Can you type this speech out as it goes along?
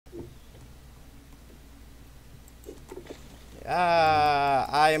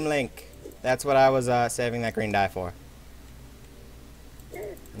I am Link. That's what I was saving that green die for.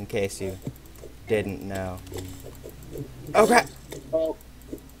 In case you didn't know. Oh crap! Oh,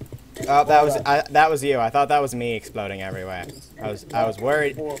 Oh, that was you. I thought that was me exploding everywhere. I was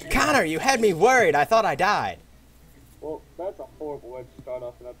worried. Connor, you had me worried. I thought I died. well, that's a horrible way to start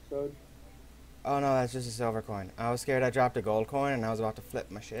off an episode. Oh no, that's just a silver coin. I was scared I dropped a gold coin and I was about to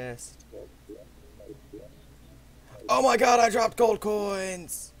flip my chest. Oh my god, I dropped gold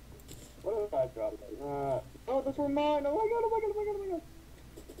coins! What did I drop? Oh, those were mine! Oh my god, oh my god, oh my god, oh my god!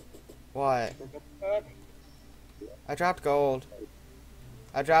 What? Back. I dropped gold.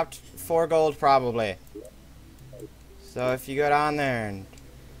 I dropped 4 gold probably. So if you go down there and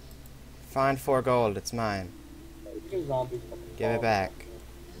find 4 gold, it's mine. Give it back.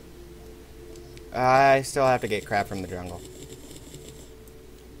 I still have to get crap from the jungle.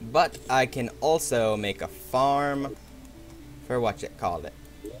 But I can also make a farm for what you called it.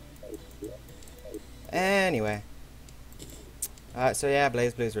 Anyway. So yeah,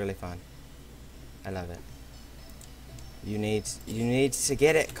 Blaze Blue is really fun. I love it. You need to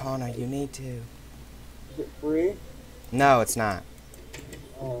get it, Connor. You need to. Is it free? No, it's not.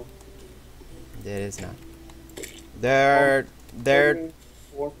 Oh. It is not. They're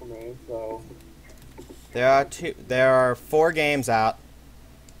 4 for me, so. There are 4 games out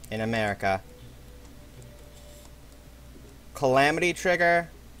in America. Calamity Trigger,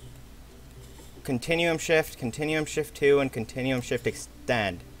 Continuum Shift 2, and Continuum Shift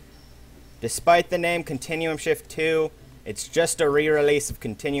Extend. Despite the name Continuum Shift 2, it's just a re-release of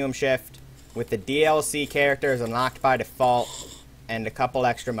Continuum Shift with the DLC characters unlocked by default and a couple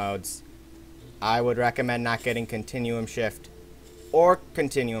extra modes. I would recommend not getting Continuum Shift or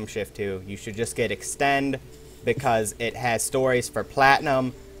Continuum Shift 2. You should just get Extend because it has stories for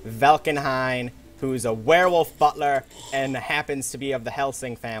Platinum, Velkenhain, who's a werewolf butler and happens to be of the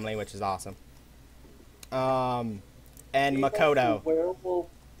Helsing family, which is awesome. And Makoto. Werewolf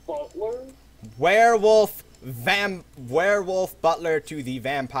butler? Werewolf butler to the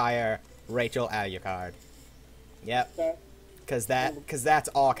vampire Rachel Alucard. Yep. Cause that's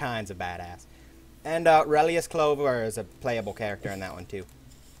all kinds of badass. And Relius Clover is a playable character in that one too.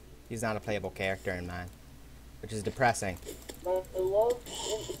 He's not a playable character in mine, which is depressing. I love,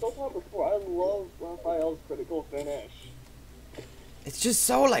 so far before, I love Raphael's critical finish. It's just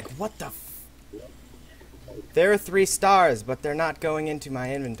so like, what the f... There are 3 stars, but they're not going into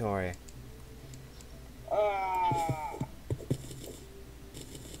my inventory. Ah!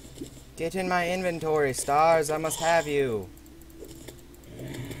 Get in my inventory, stars, I must have you.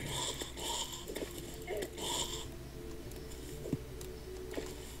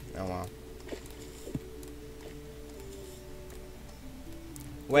 Oh well.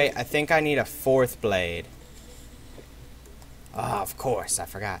 Wait, I think I need a 4th blade. Ah, of course, I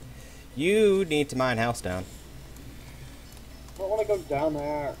forgot. You need to mine Hellstone. I don't want to go down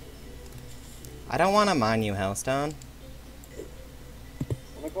there. I don't want to mine you Hellstone.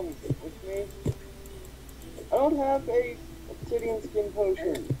 Want to come with me? I don't have a obsidian skin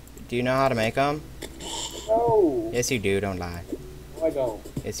potion. Do you know how to make them? No. Yes, you do, don't lie. I don't.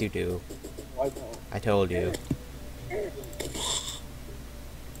 Yes, you do. I don't. I told you.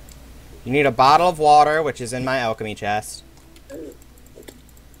 You need a bottle of water, which is in my alchemy chest.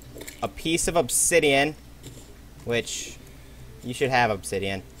 A piece of obsidian, which you should have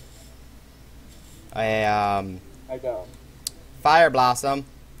obsidian. I don't. Fire blossom.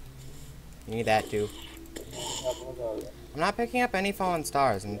 You need that too. Have one of those. I'm not picking up any fallen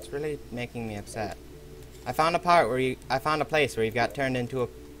stars, and it's really making me upset. I found a place where you got turned into a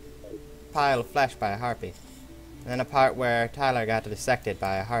pile of flesh by a harpy, and then a part where Tyler got dissected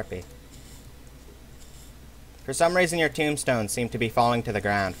by a harpy. For some reason, your tombstones seem to be falling to the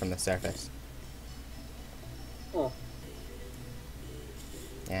ground from the surface. Huh.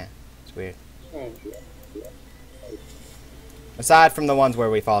 Yeah, it's weird. Strange. Aside from the ones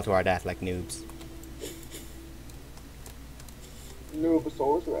where we fall to our death like noobs.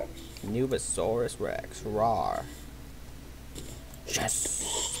 Nubosaurus Rex. Nubosaurus Rex, rawr.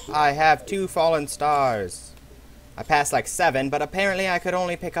 Yes! I have 2 fallen stars. I passed like 7, but apparently I could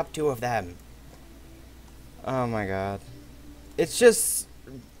only pick up 2 of them. Oh my god. It's just...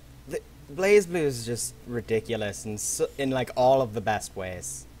 Blaze Blue is just ridiculous in like all of the best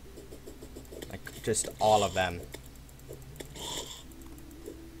ways. Like, just all of them.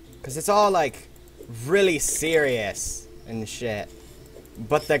 Because it's all like really serious and shit.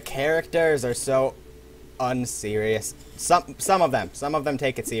 But the characters are so unserious. Some of them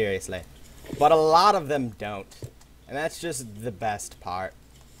take it seriously. But a lot of them don't. And that's just the best part.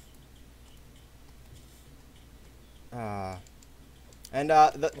 And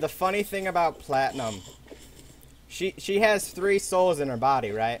the funny thing about Platinum, she has 3 souls in her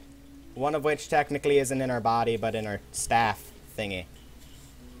body, right? One of which technically isn't in her body, but in her staff thingy.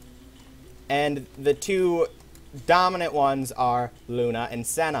 And the 2 dominant ones are Luna and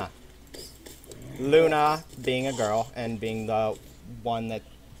Senna. Luna being a girl and being the one that,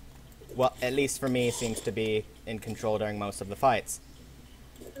 well, at least for me, seems to be in control during most of the fights.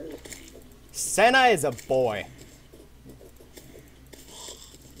 Senna is a boy.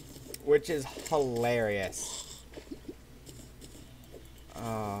 Which is hilarious.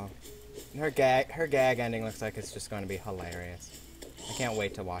 Her gag ending looks like it's just going to be hilarious. I can't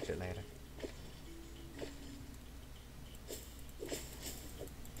wait to watch it later.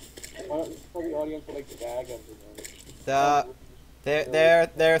 Why don't you tell the audience what a gag ending is?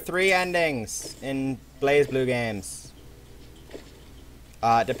 There are 3 endings in BlazBlue games.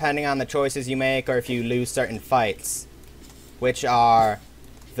 Depending on the choices you make or if you lose certain fights. Which are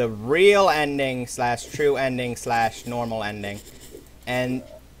the real ending / true ending / normal ending. And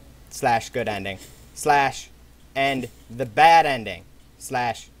 / good ending. / and the bad ending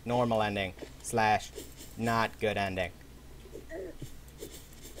 / normal ending / not good ending.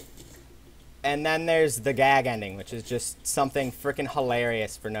 And then there's the gag ending, which is just something freaking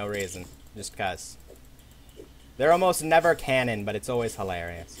hilarious for no reason. Just cuz. They're almost never canon, but it's always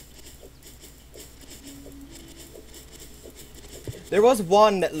hilarious. There was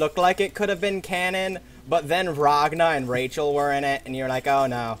one that looked like it could have been canon, but then Ragna and Rachel were in it, and you're like, oh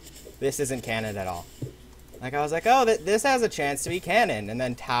no, this isn't canon at all. Like, I was like, oh, this has a chance to be canon, and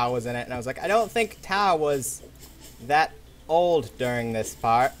then Tao was in it, and I was like, I don't think Tao was that old during this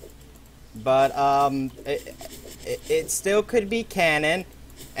part. But, it still could be canon.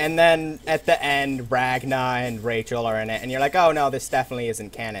 And then, at the end, Ragna and Rachel are in it. And you're like, oh, no, this definitely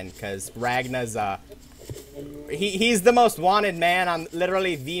isn't canon. Because Ragna's, he's the most wanted man on...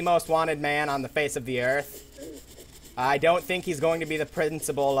 Literally the most wanted man on the face of the earth. I don't think he's going to be the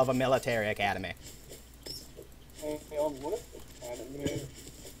principal of a military academy. Hey, what does canon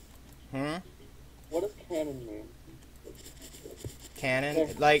mean? What does canon mean?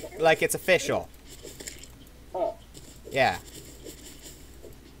 Canon? Like it's official. Huh. Yeah.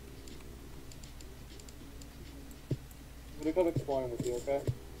 I'm gonna come exploring with you, okay?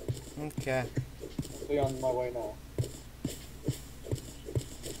 Okay. I'll be on my way now.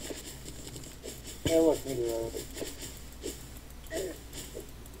 Hey, look, meteor.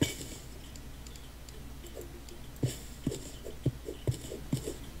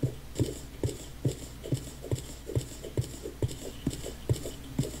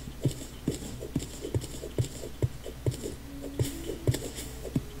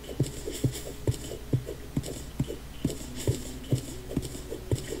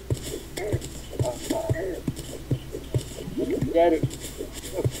 Get it.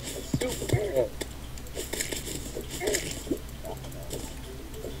 Super good.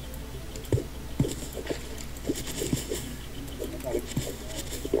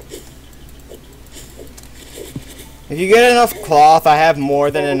 If you get enough cloth, I have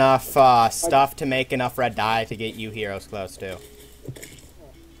more than enough stuff to make enough red dye to get you heroes close too.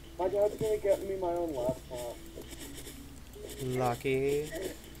 My dad's gonna get me my own laptop. Lucky.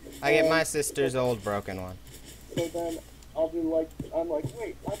 I get my sister's old broken one. So then I'll be like, I'm like,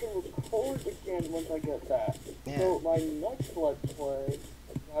 wait, I can record again once I get that. Yeah. So my next Let's Play is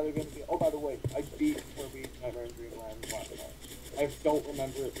either gonna be, oh, by the way, I beat Kirby Nightmare in Dreamland last night. I don't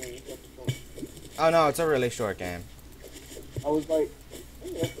remember it being such a short. Oh no, it's a really short game. I was like,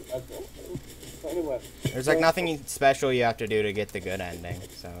 hey, that's it. So anyway. There's like nothing special you have to do to get the good ending,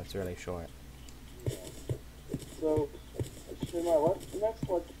 so it's really short. Yeah. So, should my next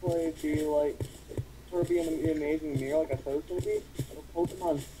Let's Play be like Kirby and the Amazing Mirror, like I said it was going to be, or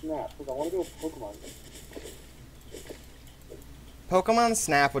Pokemon Snap, because I want to do a Pokemon game. Pokemon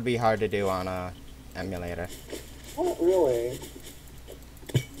Snap would be hard to do on a emulator. Not really.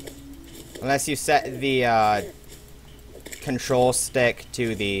 Unless you set the control stick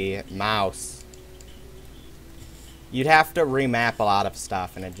to the mouse. You'd have to remap a lot of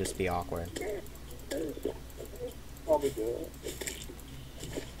stuff and it'd just be awkward. Probably do it.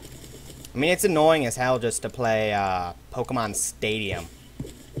 I mean, it's annoying as hell just to play Pokemon Stadium.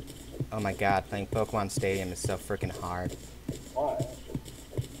 Oh my god, playing Pokemon Stadium is so freaking hard. Why?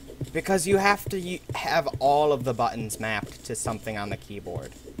 Because you have to have all of the buttons mapped to something on the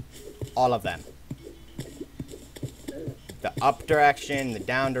keyboard. All of them. The up direction, the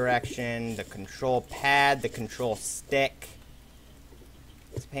down direction, the control pad, the control stick.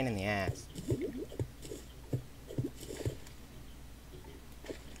 It's a pain in the ass.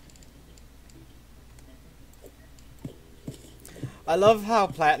 I love how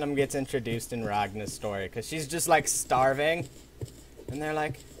Platinum gets introduced in Ragna's story, because she's just, like, starving. And they're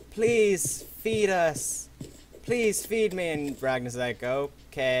like, please, feed us. Please feed me. And Ragna's like,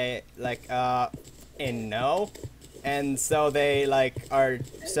 okay. Like, and no. And so they, like,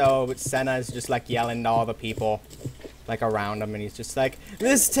 so Senna's just, like, yelling to all the people, like, around him. And he's just like,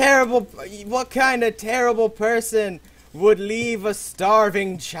 what kind of terrible person would leave a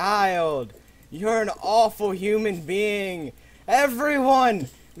starving child? You're an awful human being. Everyone,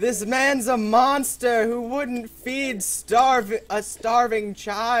 this man's a monster who wouldn't feed a starving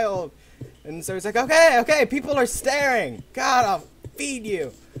child. And so he's like, okay, people are staring. God, I'll feed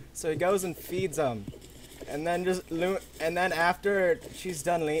you. So he goes and feeds them. And then after she's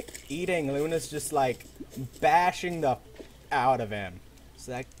done eating, Luna's just like bashing the out of him. It's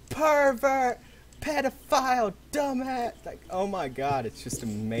like, pervert, pedophile, dumbass. Like, oh my god, it's just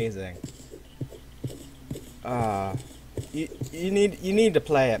amazing. You need to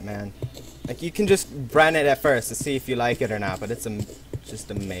play it, man. Like, you can just run it at first to see if you like it or not, but it's just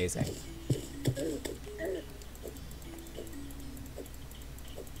amazing.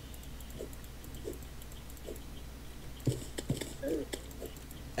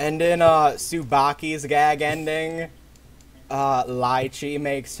 And in Tsubaki's gag ending, Lychee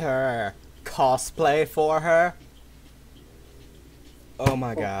makes her cosplay for her. Oh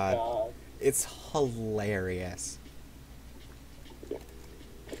my god. It's hilarious.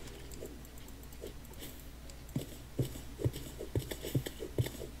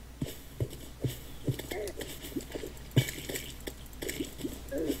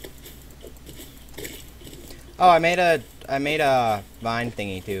 Oh, I made a vine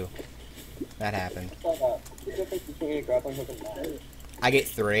thingy too. That happened. What's the difference between a grappling hook and that? I get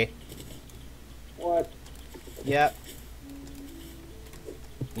 3. What? Yep.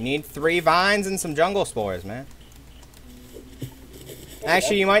 You need 3 vines and some jungle spores, man.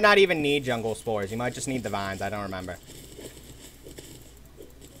 Actually, you might not even need jungle spores. You might just need the vines. I don't remember.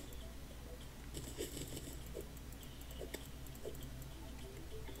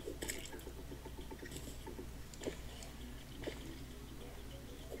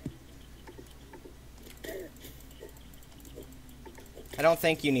 I don't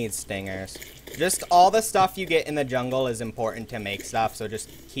think you need stingers. Just all the stuff you get in the jungle is important to make stuff, so just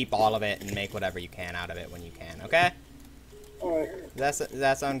keep all of it and make whatever you can out of it when you can, okay? Alright. Does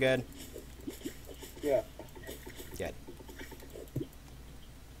that sound good? Yeah. Good.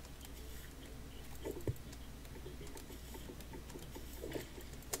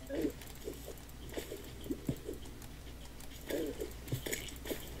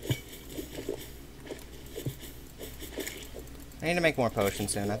 I need to make more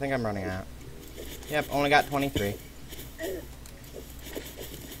potions soon. I think I'm running out. Yep, only got 23.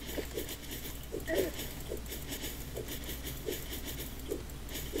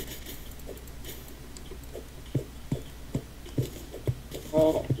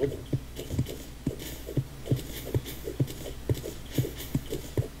 Oh,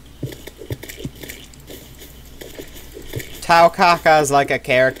 Taokaka is like a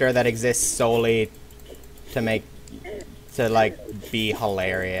character that exists solely to like be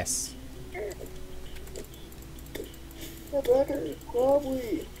hilarious. yeah, but I could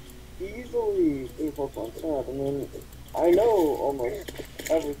probably easily do Pokemon Snap. I mean, I know almost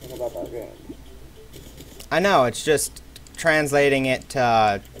everything about that game. I know, it's just translating it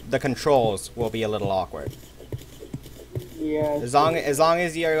to the controls will be a little awkward. Yeah. As long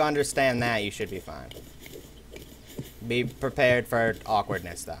as you understand that, you should be fine. Be prepared for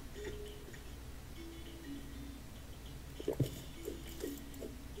awkwardness, though.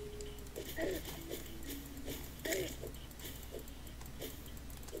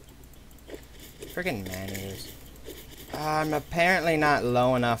 Friggin' menus. I'm apparently not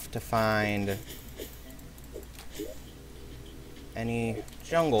low enough to find any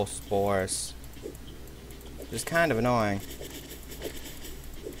jungle spores. Which is kind of annoying.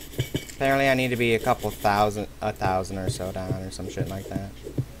 Apparently I need to be a thousand or so down or some shit like that.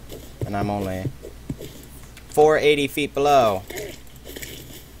 And I'm only 480 feet below.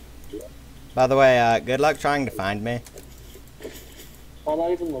 By the way, good luck trying to find me. I'm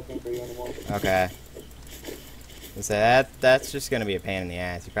not even looking for you anymore. Okay. So that's just gonna be a pain in the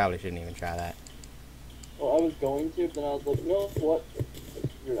ass. You probably shouldn't even try that. Well, I was going to, but then I was like, you know what?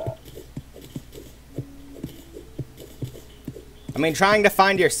 Screw that. I mean, trying to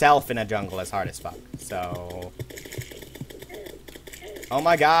find yourself in a jungle is hard as fuck. So... Oh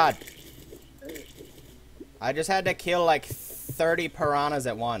my god. I just had to kill like 30 piranhas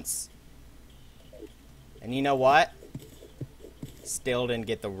at once. And you know what? Still didn't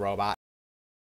get the robot.